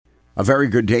A very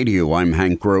good day to you. I'm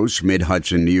Hank Gross,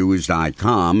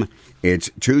 MidHudsonNews.com.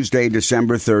 It's Tuesday,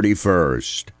 December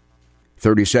 31st.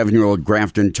 37-year-old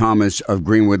Grafton Thomas of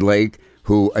Greenwood Lake,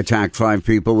 who attacked 5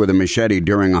 people with a machete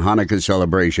during a Hanukkah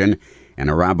celebration in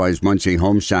a rabbi's Monsey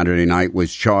home Saturday night,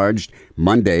 was charged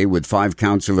Monday with 5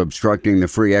 counts of obstructing the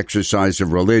free exercise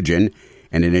of religion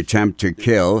and an attempt to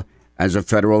kill as a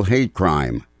federal hate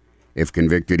crime. If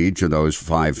convicted, each of those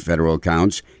 5 federal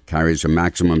counts carries a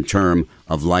maximum term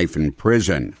of life in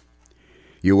prison.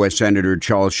 U.S. Senator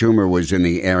Charles Schumer was in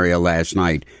the area last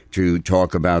night to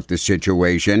talk about the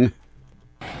situation.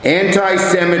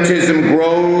 Anti-Semitism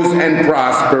grows and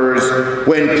prospers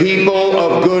when people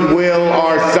of goodwill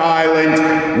are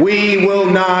silent. We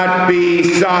will not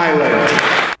be silent.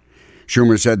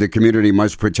 Schumer said the community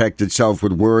must protect itself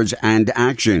with words and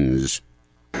actions.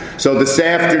 So this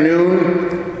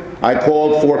afternoon, I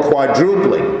called for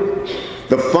quadrupling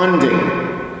the funding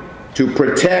to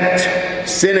protect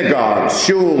synagogues,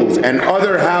 shuls, and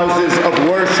other houses of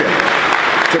worship,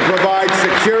 to provide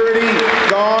security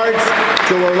guards,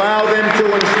 to allow them to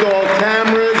install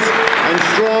cameras and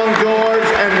strong doors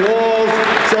and walls,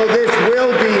 so this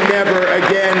will be never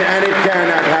again, and it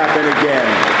cannot happen again.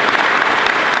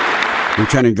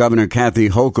 Lieutenant Governor Kathy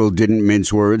Hochul didn't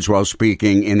mince words while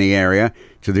speaking in the area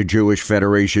to the Jewish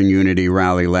Federation Unity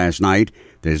rally last night.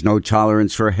 There's no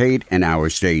tolerance for hate in our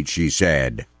state, she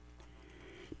said.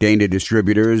 Dana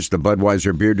Distributors, the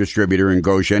Budweiser beer distributor in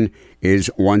Goshen,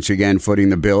 is once again footing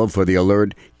the bill for the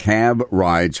alert cab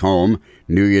rides home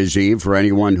New Year's Eve for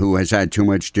anyone who has had too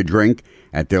much to drink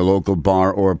at their local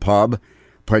bar or pub.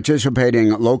 Participating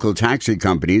local taxi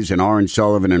companies in Orange,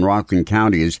 Sullivan, and Rockland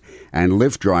counties and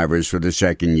Lyft drivers for the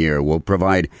second year will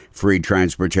provide free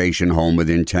transportation home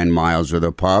within 10 miles of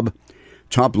the pub.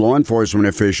 Top law enforcement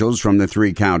officials from the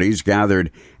 3 counties gathered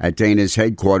at Dana's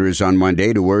headquarters on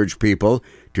Monday to urge people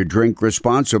to drink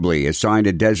responsibly, assign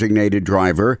a designated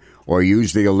driver, or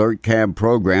use the Alert Cab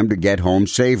program to get home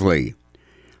safely.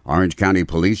 Orange County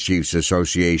Police Chiefs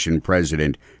Association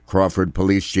President Crawford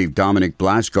Police Chief Dominic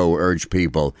Blasco urged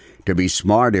people to be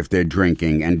smart if they're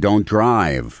drinking and don't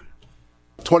drive.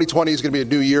 2020 is going to be a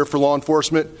new year for law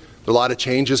enforcement. There are a lot of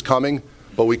changes coming,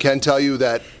 but we can tell you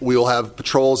that we will have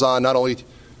patrols on not only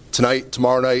tonight,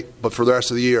 tomorrow night, but for the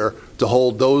rest of the year to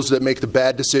hold those that make the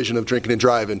bad decision of drinking and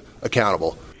driving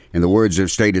accountable. In the words of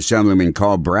State Assemblyman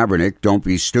Carl Bravernick, don't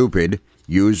be stupid,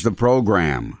 use the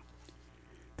program.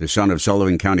 The son of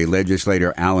Sullivan County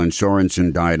legislator Alan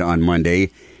Sorensen died on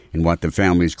Monday in what the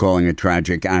family's calling a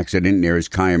tragic accident near his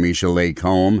Kiamisha Lake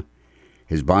home.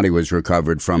 His body was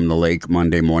recovered from the lake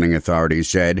Monday morning, authorities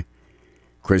said.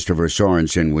 Christopher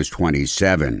Sorensen was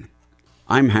 27.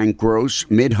 I'm Hank Gross,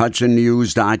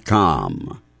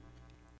 MidHudsonNews.com.